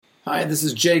Hi, this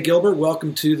is Jay Gilbert.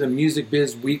 Welcome to the Music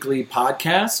Biz Weekly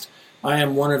podcast. I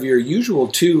am one of your usual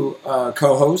two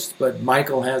co-hosts, but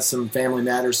Michael has some family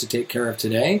matters to take care of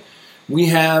today. We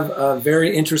have a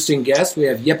very interesting guest. We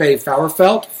have Jeppe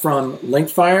Faurfelt from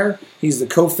Linkfire. He's the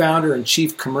co-founder and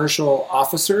chief commercial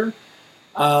officer.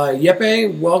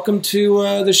 Jeppe, welcome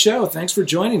to the show. Thanks for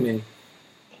joining me.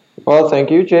 Well,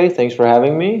 thank you, Jay. Thanks for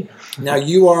having me. Now,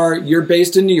 you're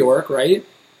based in New York, right?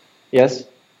 Yes.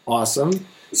 Awesome.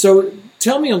 So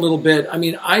tell me a little bit. I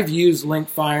mean, I've used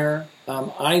Linkfire.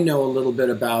 I know a little bit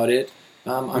about it.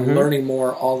 I'm learning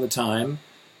more all the time.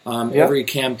 Every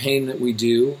campaign that we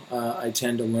do, I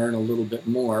tend to learn a little bit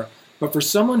more. But for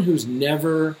someone who's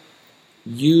never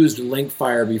used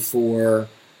Linkfire before,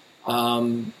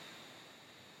 tell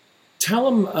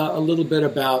them a little bit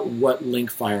about what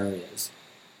Linkfire is.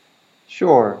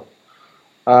 Sure.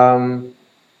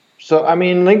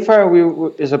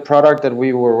 Linkfire is a product that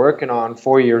we were working on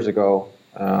 4 years ago.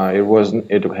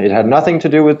 It had nothing to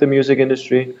do with the music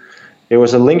industry. It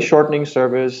was a link shortening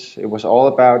service. It was all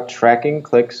about tracking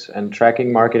clicks and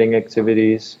tracking marketing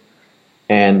activities,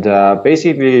 and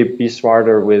basically be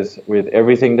smarter with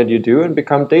everything that you do and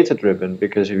become data driven.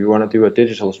 Because if you want to do a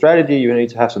digital strategy, you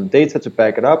need to have some data to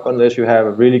back it up. Unless you have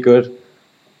a really good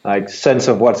sense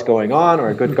of what's going on, or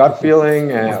a good gut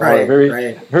feeling, or a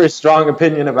very strong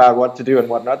opinion about what to do and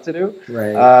what not to do.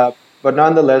 Right. But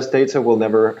nonetheless, data will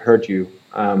never hurt you.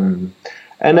 And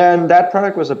then that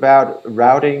product was about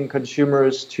routing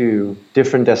consumers to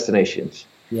different destinations.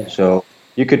 Yeah. So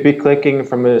you could be clicking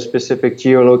from a specific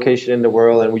geolocation in the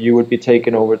world, and you would be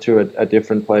taken over to a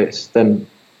different place. Then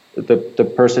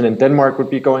the person in Denmark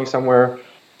would be going somewhere.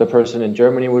 The person in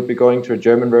Germany would be going to a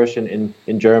German version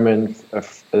in German, a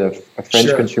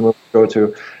French consumer would go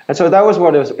to. And so that was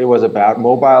what it was about.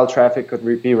 Mobile traffic could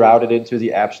be routed into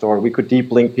the App Store. We could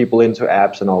deep link people into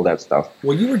apps and all that stuff.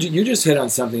 Well, you just hit on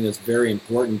something that's very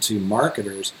important to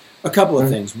marketers. A couple of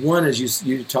things. One is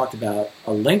you talked about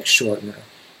a link shortener.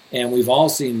 And we've all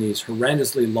seen these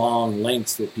horrendously long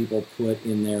links that people put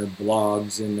in their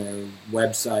blogs, in their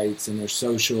websites, in their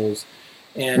socials.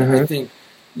 And I think,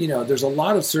 there's a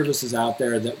lot of services out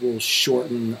there that will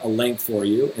shorten a link for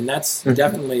you, and that's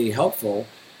definitely helpful.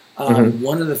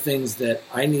 One of the things that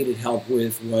I needed help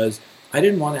with was I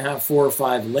didn't want to have 4 or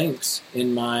 5 links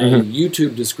in my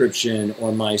YouTube description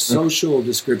or my social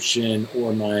description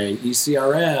or my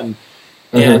ECRM.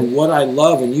 And what I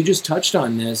love, and you just touched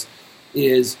on this,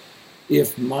 is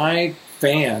if my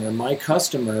fan or my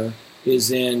customer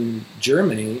is in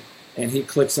Germany and he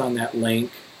clicks on that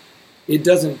link, it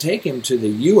doesn't take him to the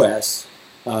U.S.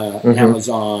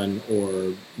 Amazon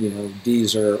or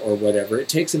Deezer or whatever. It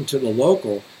takes him to the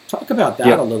local. Talk about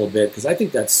that a little bit, because I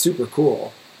think that's super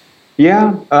cool.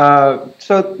 Yeah.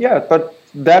 But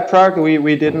that product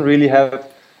we didn't really have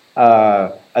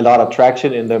a lot of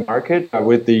traction in the market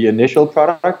with the initial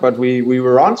product, but we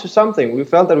were onto something. We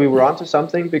felt that we were onto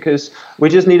something because we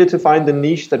just needed to find the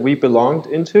niche that we belonged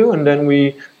into, and then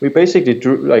we basically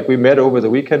we met over the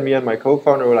weekend. Me and my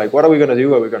co-founder were like, "What are we going to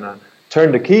do? Are we going to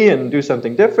turn the key and do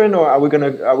something different, or are we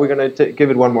going to give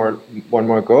it one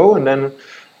more go?" And then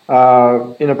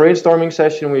in a brainstorming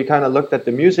session, we kind of looked at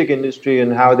the music industry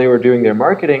and how they were doing their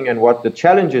marketing and what the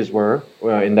challenges were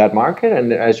in that market.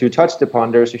 And as you touched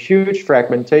upon, there's a huge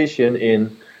fragmentation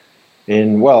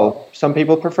some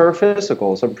people prefer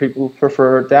physical, some people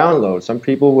prefer download, some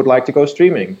people would like to go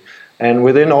streaming. And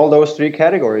within all those 3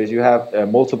 categories, you have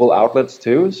multiple outlets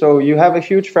too. So you have a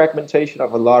huge fragmentation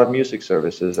of a lot of music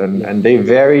services, and they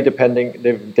vary depending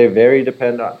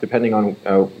on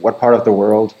what part of the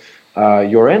world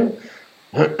you're in.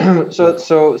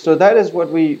 So that is what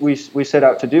we set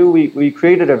out to do. We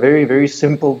created a very, very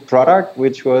simple product,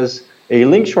 which was a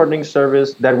link shortening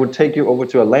service that would take you over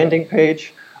to a landing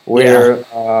page where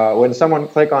when someone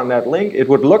click on that link, it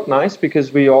would look nice,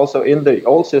 because we also, in the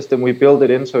old system, we built it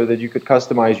in so that you could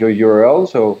customize your URL.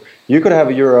 So you could have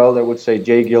a URL that would say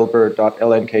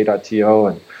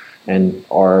jgilbert.lnk.to,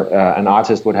 or an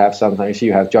artist would have something. So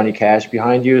you have Johnny Cash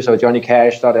behind you, so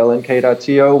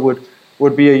johnnycash.lnk.to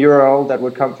would be a URL that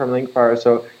would come from Linkfire.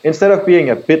 So instead of being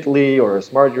a bit.ly or a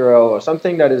smart URL or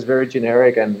something that is very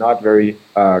generic and not very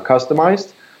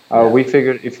customized, we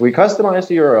figured if we customize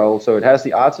the URL so it has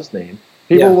the artist name,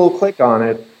 people will click on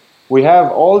it. We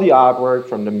have all the artwork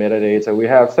from the metadata. We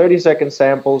have 30-second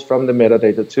samples from the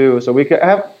metadata too. So we can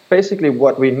have basically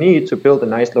what we need to build a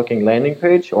nice-looking landing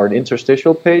page or an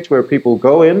interstitial page where people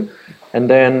go in and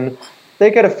then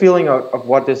they get a feeling of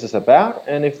what this is about.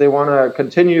 And if they want to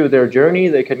continue their journey,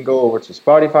 they can go over to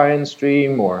Spotify and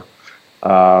stream, or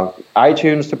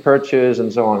iTunes to purchase,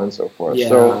 and so on and so forth. Yeah.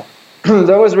 So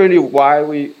that was really what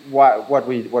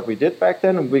we did back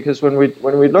then. Because when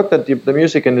we looked at the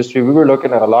music industry, we were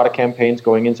looking at a lot of campaigns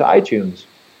going into iTunes.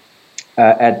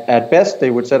 At best,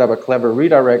 they would set up a clever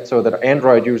redirect so that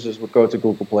Android users would go to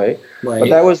Google Play. Right. But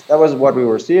that was what we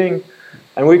were seeing,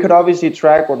 and we could obviously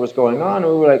track what was going on.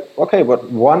 And we were like, okay, but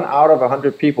 1 out of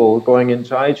 100 people going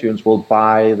into iTunes will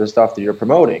buy the stuff that you're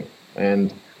promoting,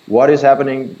 and what is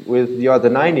happening with the other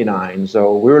 99?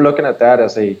 So we were looking at that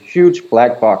as a huge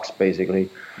black box, basically,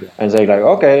 and saying like,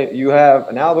 okay, you have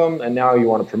an album, and now you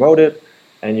want to promote it,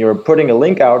 and you're putting a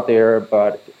link out there,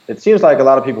 but it seems like a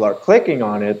lot of people are clicking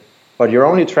on it, but you're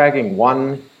only tracking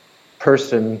one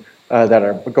person that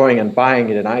are going and buying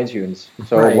it in iTunes.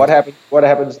 So right. What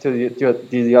happens to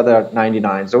the other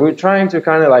 99? So we're trying to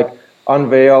kind of like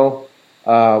unveil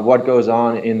what goes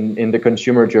on in the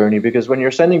consumer journey, because when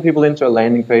you're sending people into a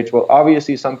landing page, well,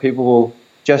 obviously some people will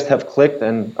just have clicked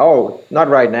and, oh, not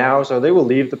right now, so they will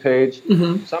leave the page.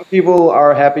 Mm-hmm. Some people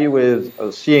are happy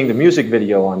with seeing the music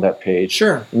video on that page,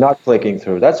 sure, not clicking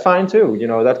through. That's fine too.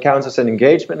 That counts as an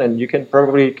engagement, and you can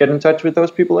probably get in touch with those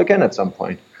people again at some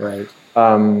point. Right.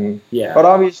 Yeah. But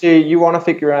obviously, you want to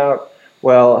figure out,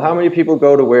 well, how many people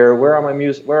go to where are my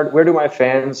music? Where do my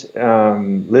fans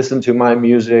listen to my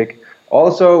music?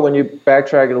 Also, when you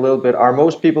backtrack it a little bit, are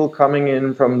most people coming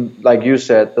in from, like you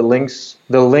said, the link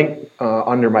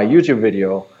under my YouTube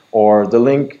video, or the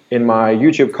link in my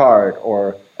YouTube card,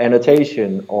 or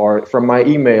annotation, or from my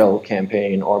email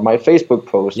campaign, or my Facebook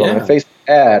post, or my Facebook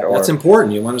ad? Or that's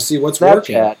important. You want to see what's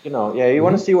Snapchat, working. You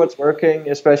want to see what's working,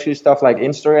 especially stuff like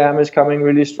Instagram is coming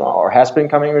really strong, or has been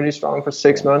coming really strong for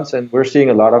 6 months, and we're seeing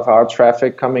a lot of our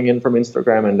traffic coming in from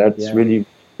Instagram, and that's really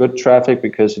good traffic,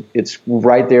 because it's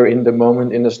right there in the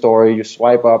moment in the story. You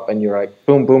swipe up and you're like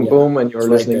boom, boom, boom, and you're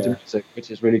listening to music,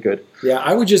 which is really good. Yeah,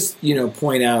 I would just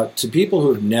point out to people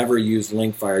who have never used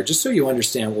Linkfire, just so you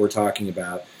understand what we're talking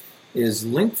about, is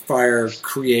Linkfire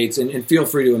creates, and feel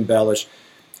free to embellish.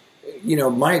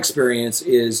 My experience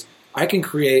is I can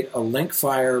create a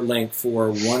Linkfire link for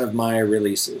one of my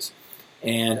releases,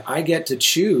 and I get to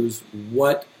choose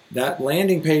what that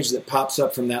landing page that pops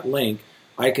up from that link.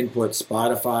 I can put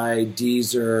Spotify,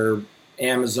 Deezer,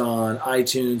 Amazon,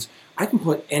 iTunes. I can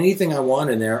put anything I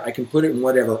want in there. I can put it in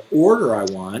whatever order I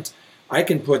want. I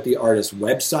can put the artist's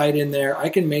website in there. I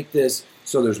can make this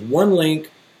so there's one link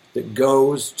that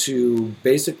goes to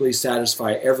basically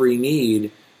satisfy every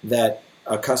need that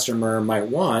a customer might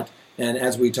want. And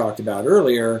as we talked about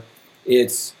earlier,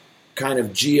 it's kind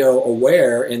of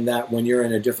geo-aware in that when you're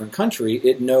in a different country,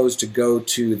 it knows to go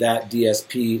to that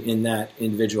DSP in that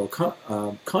individual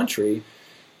country.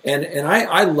 And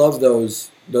I love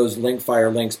those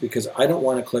Linkfire links, because I don't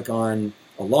want to click on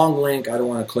a long link. I don't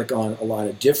want to click on a lot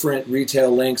of different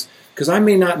retail links, because I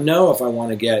may not know if I want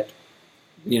to get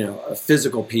a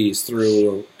physical piece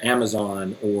through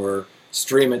Amazon, or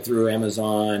stream it through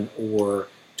Amazon, or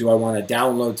do I want to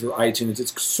download through iTunes.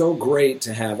 It's so great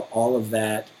to have all of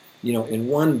that in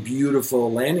one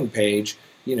beautiful landing page,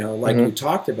 like you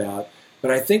talked about. But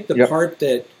I think the part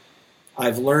that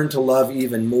I've learned to love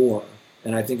even more,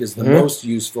 and I think is the most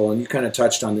useful, and you kind of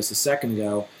touched on this a second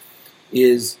ago,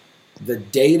 is the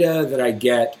data that I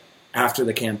get after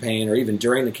the campaign, or even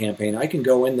during the campaign. I can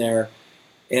go in there,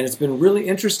 and it's been really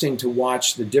interesting to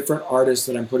watch the different artists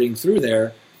that I'm putting through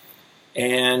there,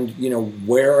 and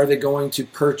where are they going to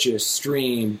purchase,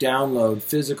 stream, download,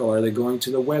 physical? Are they going to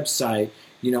the website?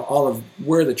 All of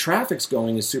where the traffic's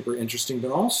going is super interesting, but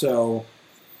also,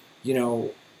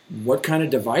 what kind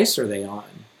of device are they on?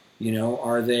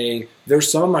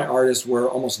 There's some of my artists where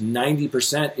almost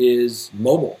 90% is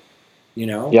mobile,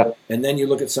 and then you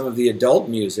look at some of the adult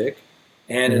music,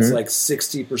 and it's like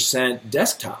 60%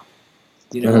 desktop,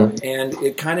 and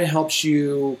it kind of helps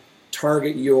you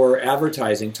target your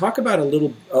advertising. Talk about a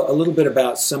little bit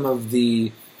about some of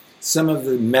the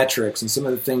metrics and some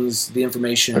of the things, the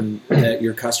information that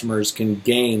your customers can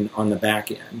gain on the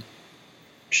back end.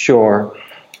 Sure.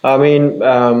 I mean,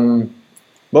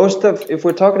 if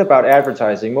we're talking about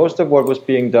advertising, most of what was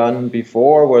being done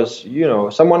before was,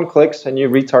 someone clicks and you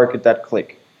retarget that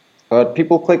click. But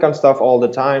people click on stuff all the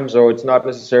time, so it's not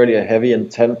necessarily a heavy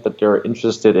intent that they're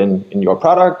interested in your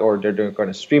product, or they're going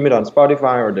to stream it on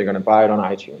Spotify, or they're going to buy it on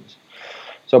iTunes.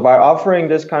 So by offering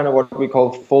this kind of what we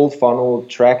call full funnel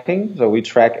tracking, so we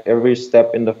track every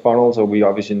step in the funnel, so we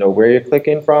obviously know where you're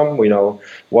clicking from, we know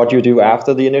what you do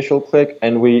after the initial click,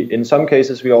 and in some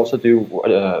cases we also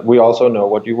know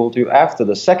what you will do after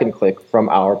the second click from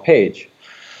our page.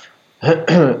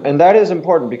 And that is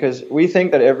important, because we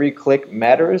think that every click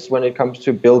matters when it comes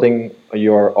to building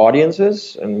your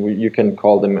audiences, and you can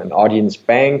call them an audience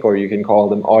bank, or you can call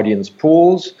them audience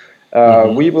pools.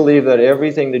 We believe that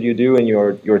everything that you do in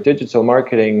your digital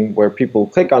marketing, where people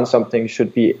click on something,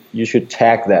 you should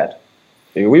tag that.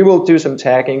 We will do some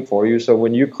tagging for you. So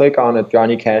when you click on a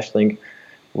Johnny Cash link,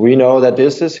 we know that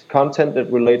this is content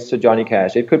that relates to Johnny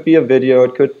Cash. It could be a video.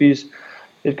 It could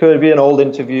be an old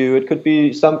interview. It could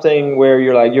be something where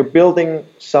you're building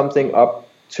something up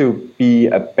to be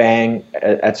a bang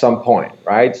at some point,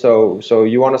 right? So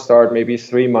you want to start maybe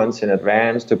 3 months in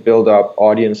advance to build up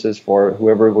audiences for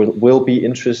whoever will be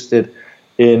interested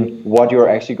in what you're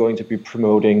actually going to be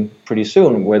promoting pretty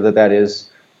soon. Whether that is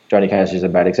Johnny Cash is a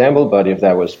bad example, but if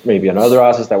that was maybe another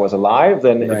artist that was alive,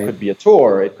 then it could be a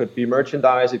tour, it could be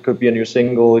merchandise, it could be a new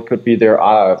single, it could be their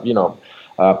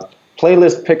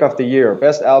playlist pick of the year,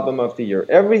 best album of the year.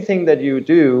 Everything that you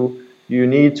do, you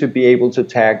need to be able to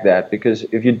tag that, because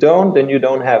if you don't, then you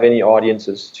don't have any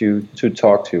audiences to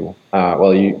talk to.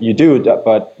 Well, you do,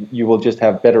 but you will just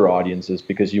have better audiences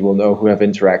because you will know who have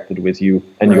interacted with you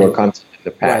and your content in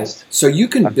the past. So you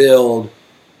can build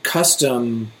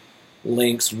custom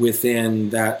links within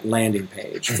that landing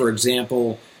page. For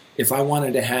example, if I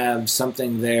wanted to have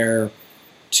something there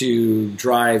to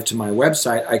drive to my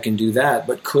website, I can do that.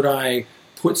 But could I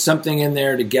put something in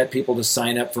there to get people to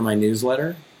sign up for my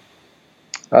newsletter?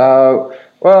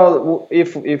 Well,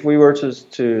 if we were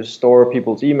to store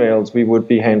people's emails, we would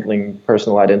be handling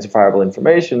personal identifiable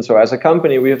information. So as a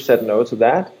company, we have said no to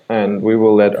that, and we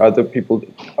will let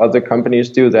other companies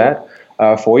do that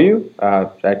for you.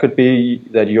 That could be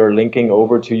that you're linking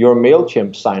over to your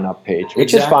MailChimp sign-up page,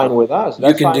 which is fine with us.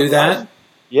 You can do that?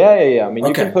 Yeah. I mean,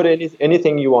 you can put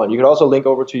anything you want. You could also link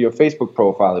over to your Facebook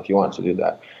profile if you want to do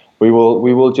that. We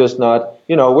will just not,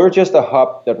 we're just a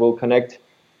hub that will connect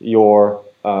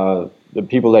the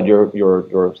people that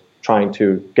you're trying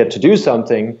to get to do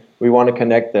something. We want to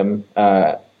connect them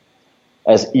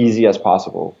as easy as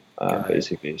possible,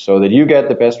 basically, so that you get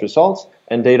the best results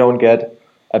and they don't get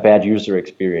a bad user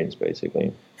experience,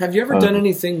 basically. Have you ever done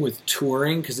anything with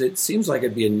touring? Because it seems like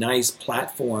it'd be a nice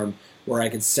platform where I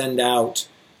could send out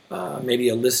maybe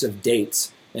a list of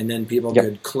dates, and then people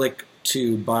could click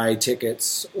to buy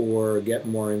tickets or get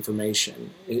more information.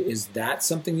 Is that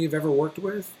something you've ever worked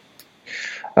with?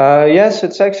 Yes,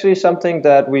 it's actually something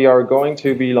that we are going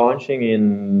to be launching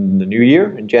in the new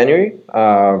year, in January,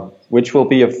 which will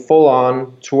be a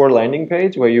full-on tour landing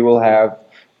page where you will have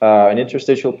an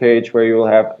interstitial page where you will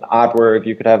have artwork.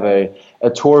 You could have a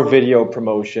tour video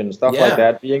promotion, stuff like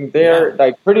that being there,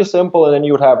 like pretty simple, and then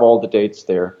you would have all the dates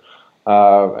there.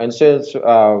 And since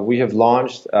we have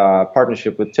launched a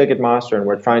partnership with Ticketmaster, and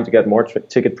we're trying to get more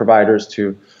ticket providers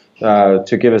to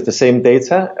give us the same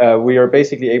data, we are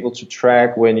basically able to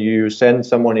track when you send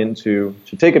someone into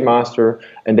Ticketmaster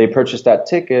and they purchase that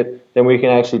ticket, then we can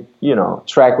actually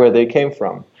track where they came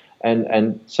from,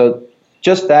 and so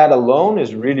just that alone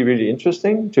is really, really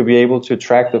interesting to be able to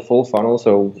track the full funnel.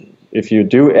 So if you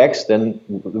do X, then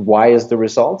Y is the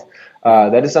result.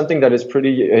 That is something that is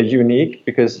pretty unique,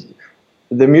 because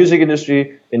the music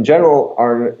industry in general,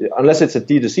 unless it's a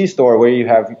D2C store where you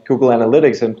have Google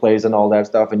Analytics in place and all that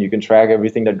stuff, and you can track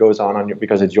everything that goes on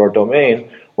because it's your domain.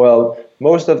 Well,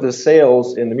 most of the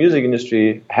sales in the music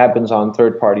industry happens on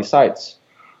third-party sites.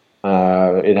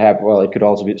 It could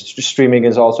also be streaming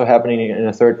is also happening in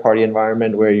a third-party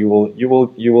environment where you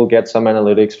will get some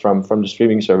analytics from the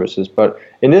streaming services. But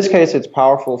in this case, it's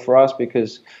powerful for us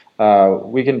because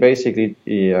we can basically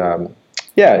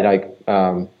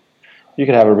you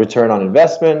can have a return on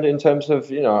investment in terms of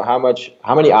how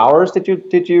many hours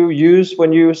did you use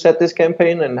when you set this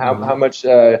campaign, and how much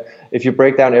if you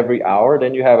break down every hour,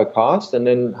 then you have a cost, and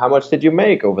then how much did you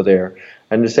make over there.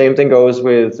 And the same thing goes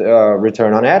with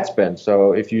return on ad spend.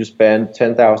 So if you spend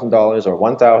 $10,000 or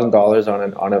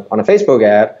 $1,000 on a Facebook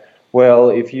ad, well,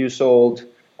 if you sold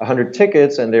 100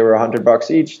 tickets and they were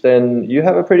 $100 each, then you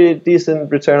have a pretty decent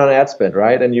return on ad spend,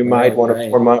 right? And you might want to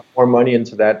pour more money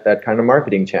into that kind of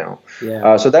marketing channel.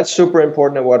 Yeah. So that's super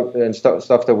important. And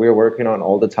stuff that we're working on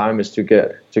all the time is to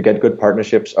get good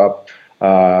partnerships up,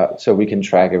 so we can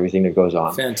track everything that goes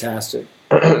on. Fantastic.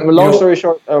 Long story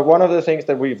short, one of the things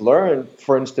that we've learned,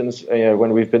 for instance,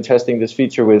 when we've been testing this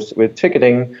feature with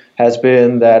ticketing, has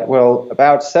been that, well,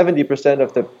 about 70%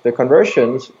 of the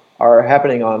conversions are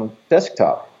happening on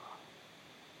desktop.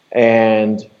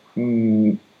 And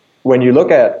when you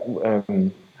look at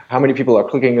how many people are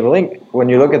clicking a link, when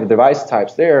you look at the device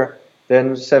types there,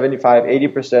 then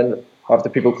 75-80% of the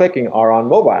people clicking are on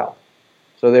mobile.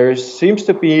 So there seems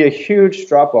to be a huge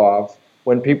drop-off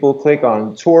when people click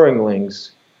on touring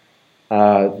links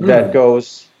that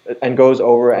goes and goes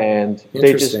over, and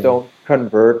they just don't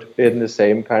convert in the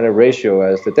same kind of ratio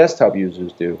as the desktop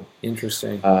users do.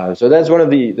 Interesting. So that's one of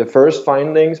the first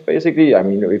findings, basically. I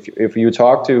mean, if you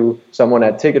talk to someone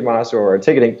at Ticketmaster or a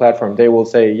ticketing platform, they will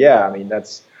say, yeah, I mean,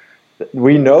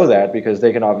 we know that because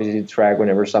they can obviously track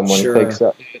whenever someone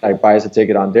buys a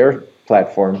ticket on their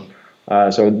platform.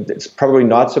 So it's probably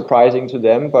not surprising to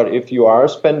them. But if you are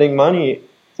spending money,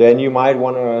 then you might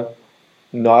want to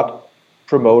not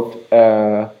promote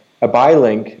a buy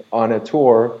link on a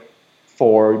tour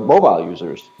for mobile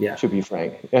users, to be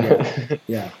frank.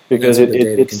 Because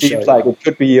it seems like it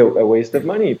could be a waste of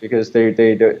money, because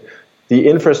the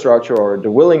infrastructure or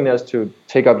the willingness to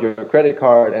take up your credit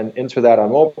card and enter that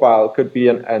on mobile could be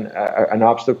an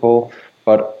obstacle,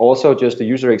 but also just the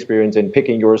user experience in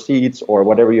picking your seats or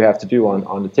whatever you have to do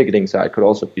on the ticketing side could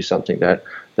also be something that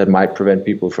might prevent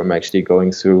people from actually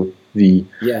going through the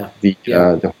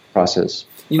process.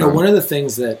 One of the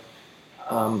things that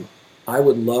I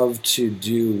would love to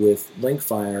do with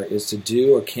Linkfire is to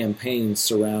do a campaign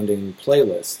surrounding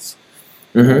playlists.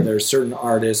 There are certain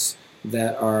artists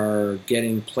that are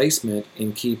getting placement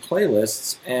in key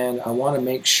playlists, and I want to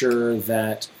make sure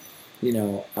that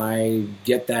I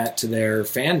get that to their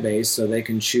fan base so they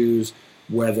can choose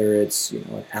whether it's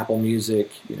an Apple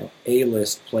Music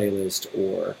A-list playlist,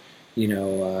 or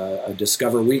a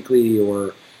Discover Weekly,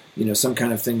 or some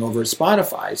kind of thing over at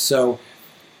Spotify. So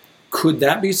could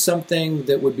that be something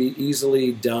that would be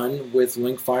easily done with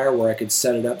Linkfire, where I could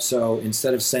set it up so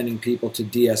instead of sending people to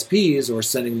DSPs or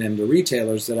sending them to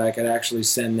retailers, that I could actually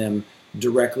send them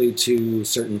directly to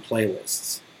certain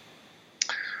playlists?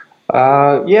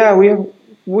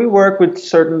 We work with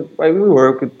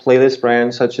playlist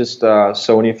brands such as the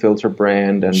Sony Filter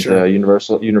brand and the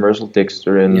Universal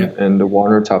Dixter and the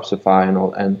Warner Topsify and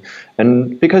all,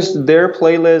 and because their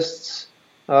playlists,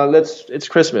 it's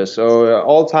Christmas, so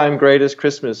all-time greatest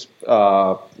Christmas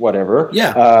by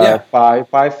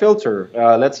Filter.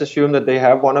 Let's assume that they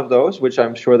have one of those, which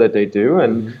I'm sure that they do,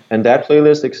 and that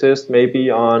playlist exists maybe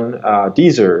on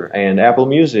Deezer and Apple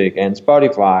Music and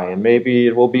Spotify, and maybe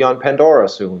it will be on Pandora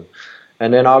soon.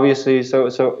 And then obviously,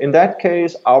 so in that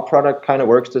case, our product kind of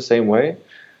works the same way.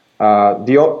 And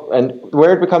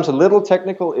where it becomes a little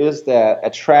technical is that a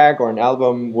track or an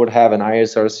album would have an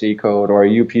ISRC code or a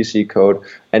UPC code,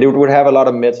 and it would have a lot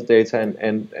of metadata.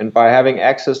 And by having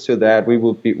access to that, we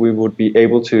would be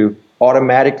able to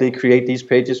automatically create these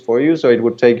pages for you. So it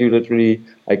would take you literally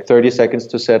like 30 seconds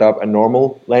to set up a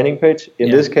normal landing page. In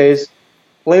this case,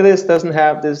 playlist doesn't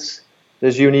have this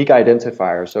unique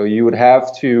identifier, so you would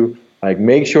have to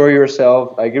make sure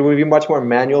yourself, it would be a much more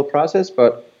manual process,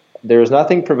 but there's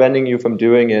nothing preventing you from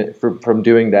doing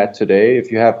that today.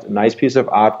 If you have a nice piece of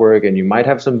artwork and you might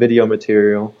have some video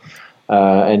material,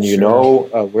 and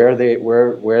where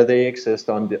they exist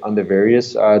on the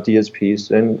various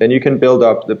DSPs, and you can build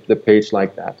up the page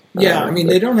like that.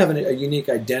 They don't have a unique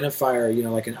identifier,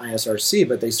 like an ISRC,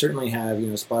 but they certainly have,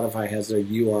 Spotify has their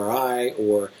URI,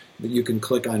 or that you can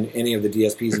click on any of the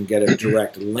DSPs and get a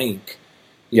direct link.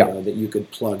 That you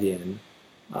could plug in.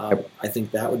 I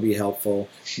think that would be helpful.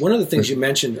 One of the things you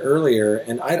mentioned earlier,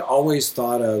 and I'd always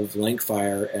thought of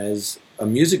Linkfire as a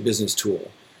music business tool,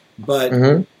 but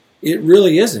it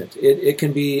really isn't. It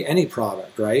can be any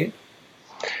product, right?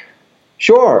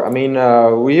 Sure. I mean,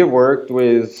 we have worked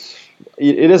with,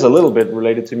 it is a little bit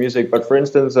related to music, but for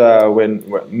instance, when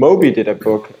Moby did a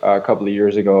book a couple of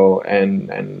years ago,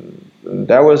 and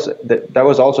that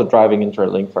was also driving into our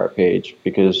Linkfire page,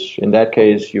 because in that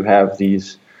case you have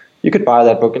these. You could buy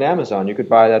that book in Amazon. You could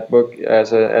buy that book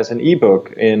as an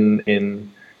ebook in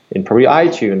probably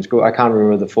iTunes. I can't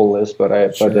remember the full list, but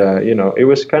it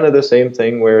was kind of the same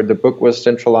thing where the book was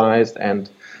centralized, and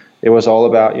it was all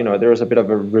about there was a bit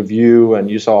of a review, and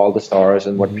you saw all the stars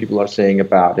and what people are saying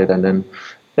about it, and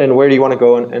then where do you want to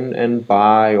go and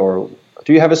buy, or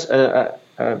do you have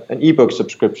an ebook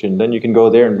subscription? Then you can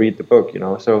go there and read the book.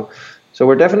 So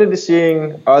we're definitely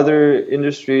seeing other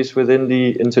industries within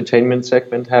the entertainment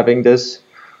segment having these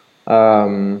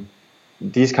kind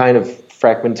of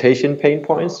fragmentation pain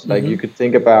points. Like you could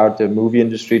think about the movie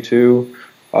industry too.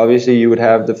 Obviously, you would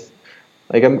have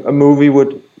a movie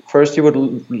would first you would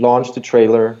launch the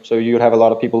trailer, so you would have a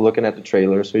lot of people looking at the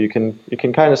trailer. So you can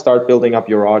kind of start building up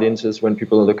your audiences when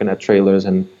people are looking at trailers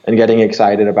and getting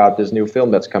excited about this new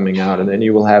film that's coming out, and then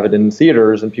you will have it in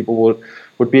theaters, and people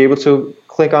would be able to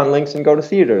click on links and go to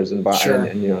theaters and buy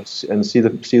and see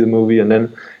the movie, and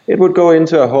then it would go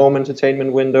into a home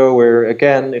entertainment window where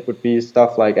again it would be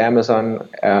stuff like Amazon,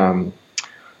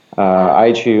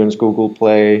 iTunes, Google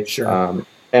Play,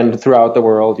 and throughout the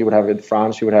world, you would have in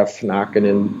France, you would have Fnac, and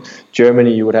in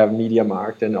Germany, you would have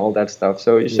MediaMarkt and all that stuff.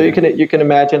 So you can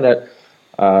imagine that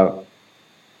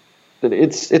that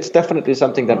it's definitely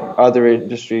something that other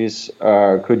industries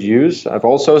could use. I've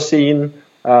also seen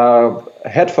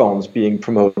headphones being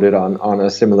promoted on a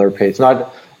similar page,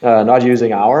 not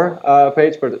using our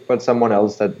page, but someone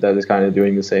else that is kind of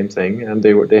doing the same thing, and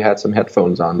they had some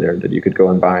headphones on there that you could go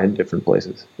and buy in different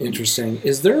places. Interesting.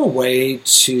 Is there a way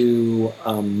to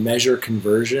measure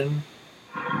conversion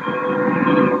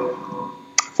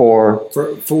for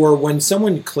when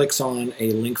someone clicks on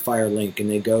a Linkfire link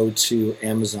and they go to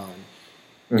Amazon?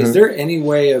 Mm-hmm. Is there any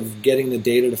way of getting the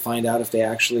data to find out if they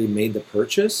actually made the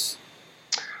purchase?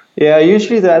 Yeah,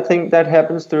 usually I think that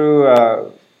happens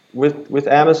through with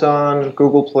Amazon,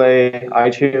 Google Play,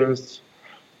 iTunes,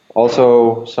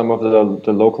 also some of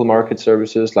the local market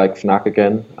services like Fnac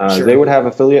again. Sure. They would have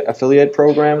affiliate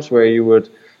programs where you would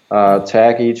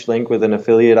tag each link with an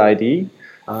affiliate ID.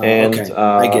 Okay,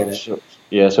 I get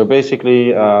it. So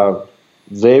basically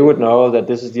they would know that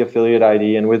this is the affiliate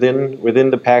ID, and within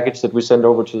the package that we send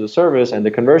over to the service and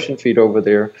the conversion feed over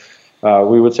there,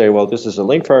 we would say, well, this is a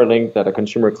Linkfire link that a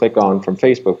consumer click on from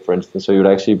Facebook, for instance. So you'd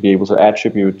actually be able to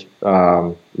attribute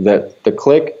that the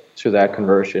click to that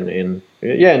conversion in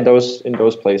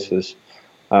those places.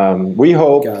 We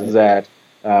hope that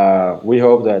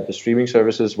the streaming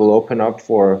services will open up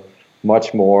for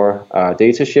much more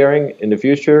data sharing in the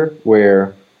future,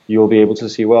 where you'll be able to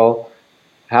see, well,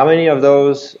 how many of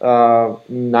those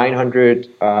 900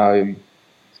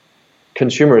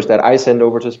 consumers that I send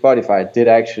over to Spotify did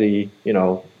actually,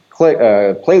 play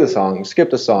the song, skip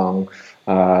the song,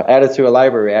 add it to a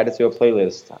library, add it to a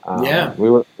playlist. We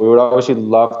would obviously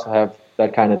love to have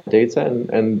that kind of data,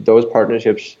 and those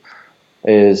partnerships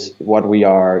is what we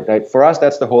are. Like, for us,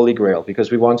 that's the holy grail, because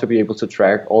we want to be able to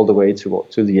track all the way to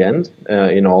the end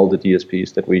in all the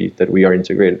DSPs that we are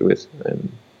integrated with. And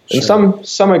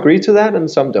some agree to that,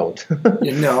 and some don't.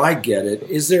 No, I get it.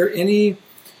 Is there any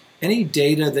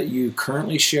data that you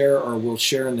currently share or will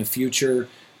share in the future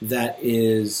that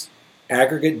is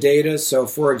aggregate data? So,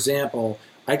 for example,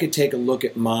 I could take a look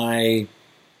at my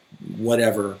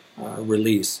whatever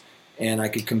release, and I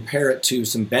could compare it to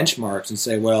some benchmarks and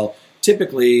say, well,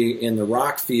 typically in the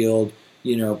rock field,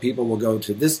 people will go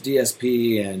to this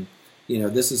DSP, and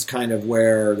this is kind of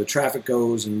where the traffic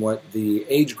goes and what the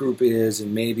age group is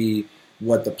and maybe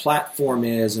what the platform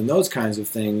is and those kinds of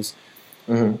things.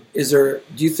 Mm-hmm.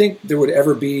 Do you think there would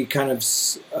ever be kind of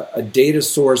a data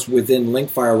source within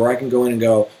Linkfire where I can go in and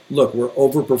go, look, we're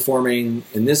overperforming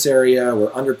in this area,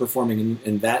 we're underperforming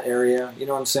in that area? You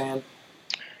know what I'm saying?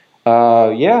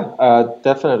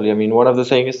 Definitely. I mean, one of the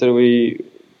things that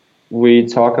we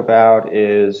talk about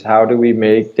is how do we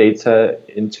make data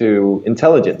into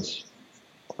intelligence?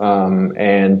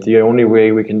 And the only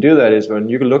way we can do that is when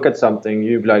you look at something,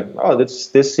 you'd be like, oh,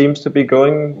 this seems to be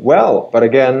going well. But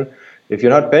again, if you're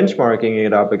not benchmarking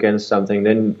it up against something,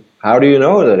 then how do you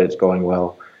know that it's going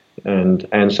well? And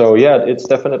so, it's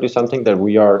definitely something that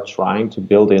we are trying to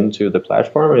build into the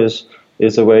platform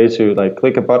is a way to like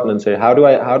click a button and say, how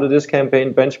do this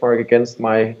campaign benchmark against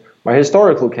my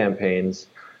historical campaigns?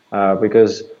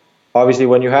 Because obviously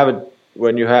when you're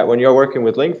working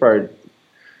with Linkfire,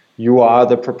 you are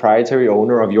the proprietary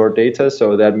owner of your data.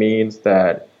 So that means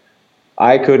that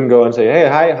I couldn't go and say, hey,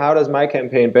 how does my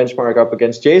campaign benchmark up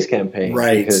against Jay's campaign?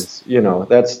 Right. Because,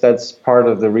 that's part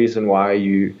of the reason why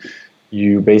you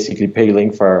basically pay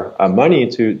Linkfire money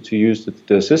to use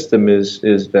the system is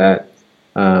that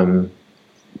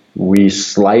we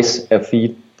slice a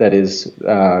feed that is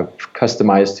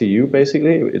customized to you,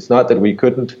 basically. It's not that we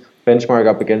couldn't benchmark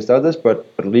up against others, but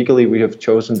legally we have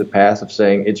chosen the path of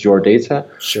saying it's your data.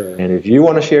 Sure. And if you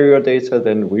want to share your data,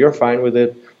 then we are fine with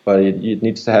it, but it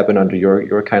needs to happen under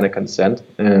your kind of consent.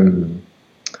 And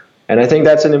I think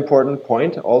that's an important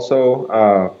point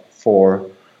also for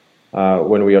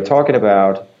when we are talking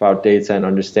about data and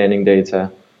understanding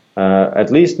data. At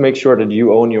least make sure that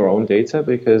you own your own data,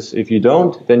 because if you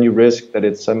don't, then you risk that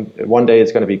one day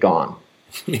it's going to be gone.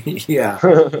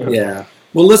 Yeah.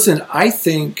 Well, listen, I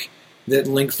think that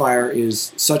Linkfire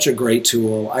is such a great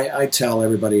tool. I tell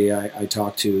everybody I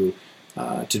talk to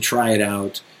try it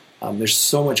out. There's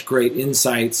so much great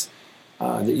insights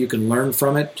that you can learn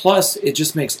from it. Plus, it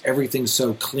just makes everything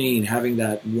so clean, having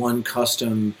that one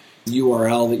custom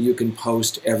URL that you can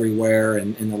post everywhere,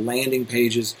 and the landing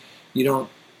pages. You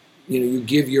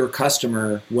give your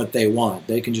customer what they want.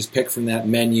 They can just pick from that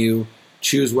menu,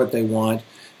 choose what they want.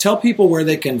 Tell people where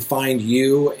they can find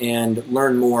you and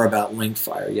learn more about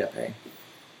Linkfire, Jeppe.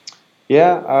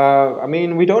 Yeah, I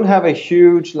mean, we don't have a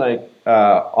huge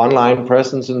online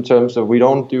presence in terms of we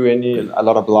don't do a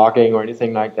lot of blogging or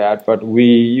anything like that, but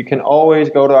you can always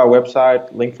go to our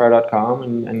website linkfire.com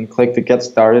and click the Get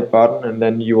Started button, and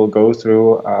then you will go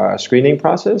through a screening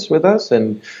process with us.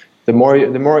 And the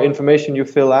more information you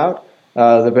fill out,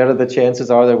 the better the chances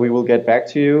are that we will get back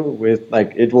to you with,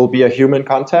 like, it will be a human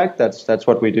contact. That's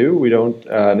what we do. We don't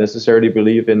necessarily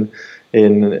believe in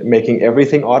making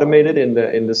everything automated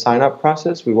in the sign up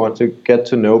process. We want to get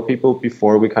to know people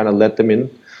before we kind of let them in.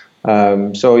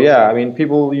 So yeah, I mean,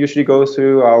 people usually go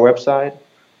through our website.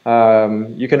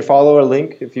 You can follow a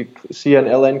link. If you see an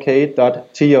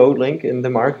lnk.to link in the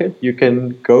market, you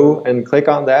can go and click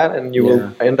on that, and you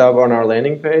will end up on our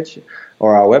landing page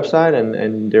or our website,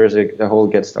 and there's the whole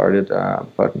Get Started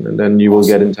button, and then you will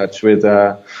get in touch with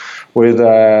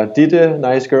Ditte,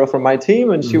 nice girl from my team,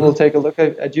 and she will take a look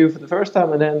at you for the first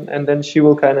time, and then she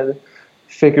will kind of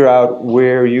figure out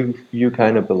where you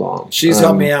kind of belong. She's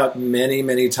helped me out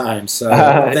many times, so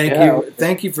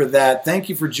thank you for that. Thank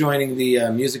you for joining the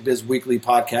Music Biz Weekly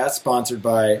podcast, sponsored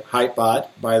by Hypebot,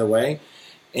 by the way,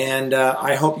 and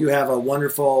I hope you have a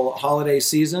wonderful holiday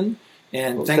season.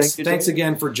 And thanks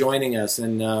again for joining us,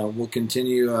 and we'll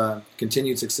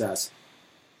continued success.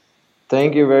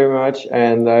 Thank you very much,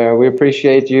 and we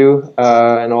appreciate you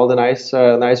and all the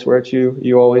nice words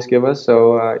you always give us.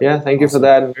 So thank you for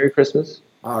that, and Merry Christmas.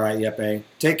 All right, Jeppe.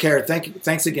 Take care.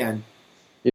 Thanks again.